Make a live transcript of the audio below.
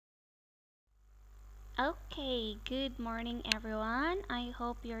Okay, good morning everyone. I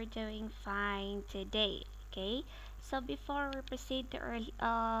hope you're doing fine today. Okay, so before we proceed to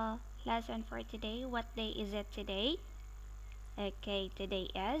our lesson for today, what day is it today? Okay, today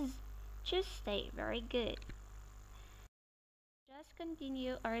is Tuesday. Very good. Just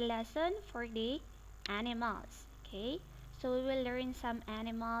continue our lesson for the animals. Okay, so we will learn some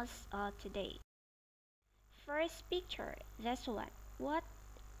animals today. First picture, this one. What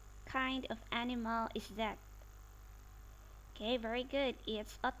kind of animal is that? Okay, very good.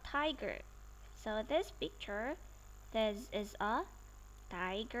 It's a tiger. So this is a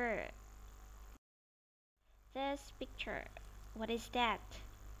tiger. This picture, what is that?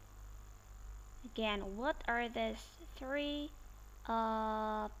 Again, what are these three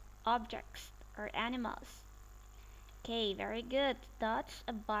objects or animals? Okay, very good. That's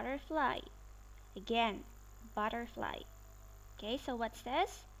a butterfly. Again, butterfly. Okay, so what's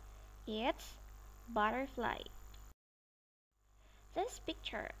this? It's butterfly. This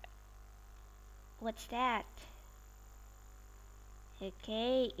picture, what's that?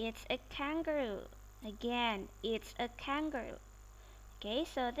 Okay, it's a kangaroo. Again, it's a kangaroo. Okay,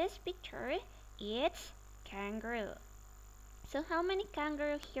 so this picture, it's kangaroo. So how many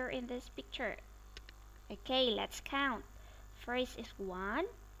kangaroo here in this picture? Okay, let's count. First is 1,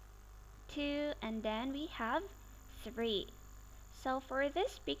 2, and then we have 3. So for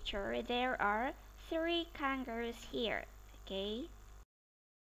this picture, there are 3 kangaroos here. Okay,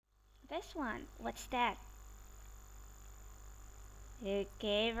 this one, what's that?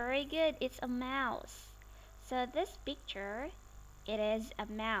 Okay, very good. It's a mouse. So this picture, it is a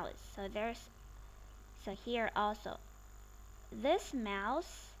mouse. So here also. This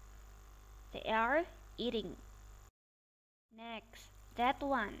mouse, they are eating. Next, that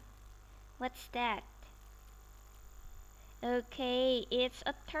one. What's that? Okay, it's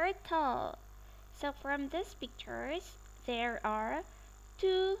a turtle. So from these pictures, there are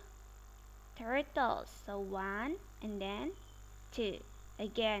 2 turtles. So 1 and then 2.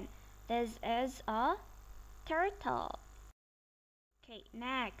 Again, this is a turtle. Okay,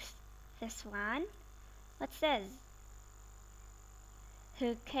 next. This one. What's this?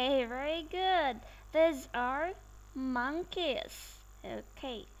 Okay, very good. These are monkeys.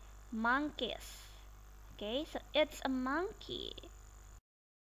 Okay, monkeys. Okay, so it's a monkey.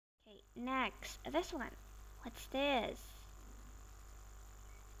 Okay, next. This one. What's this?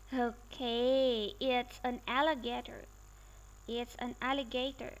 Okay, it's an alligator. It's an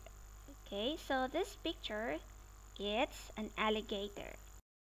alligator. Okay, so this picture, it's an alligator.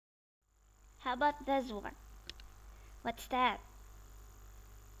 How about this one? What's that?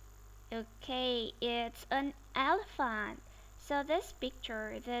 Okay, it's an elephant. So this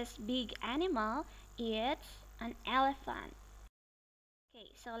picture, this big animal, it's an elephant. Okay,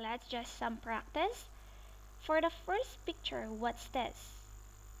 so let's just some practice. For the first picture, what's this?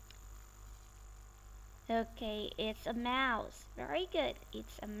 Okay, it's a mouse. Very good,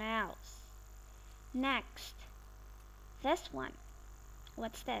 it's a mouse. Next, this one.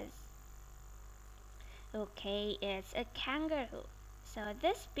 What's this? Okay, it's a kangaroo. So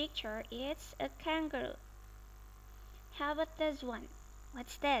this picture is a kangaroo. How about this one?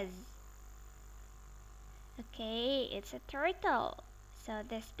 What's this? Okay, it's a turtle. So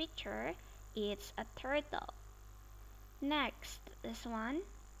this picture, it's a turtle. Next, this one.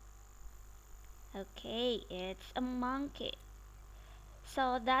 Okay, it's a monkey.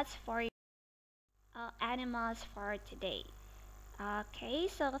 So that's for animals for today. Okay,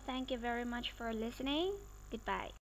 so thank you very much for listening. Goodbye.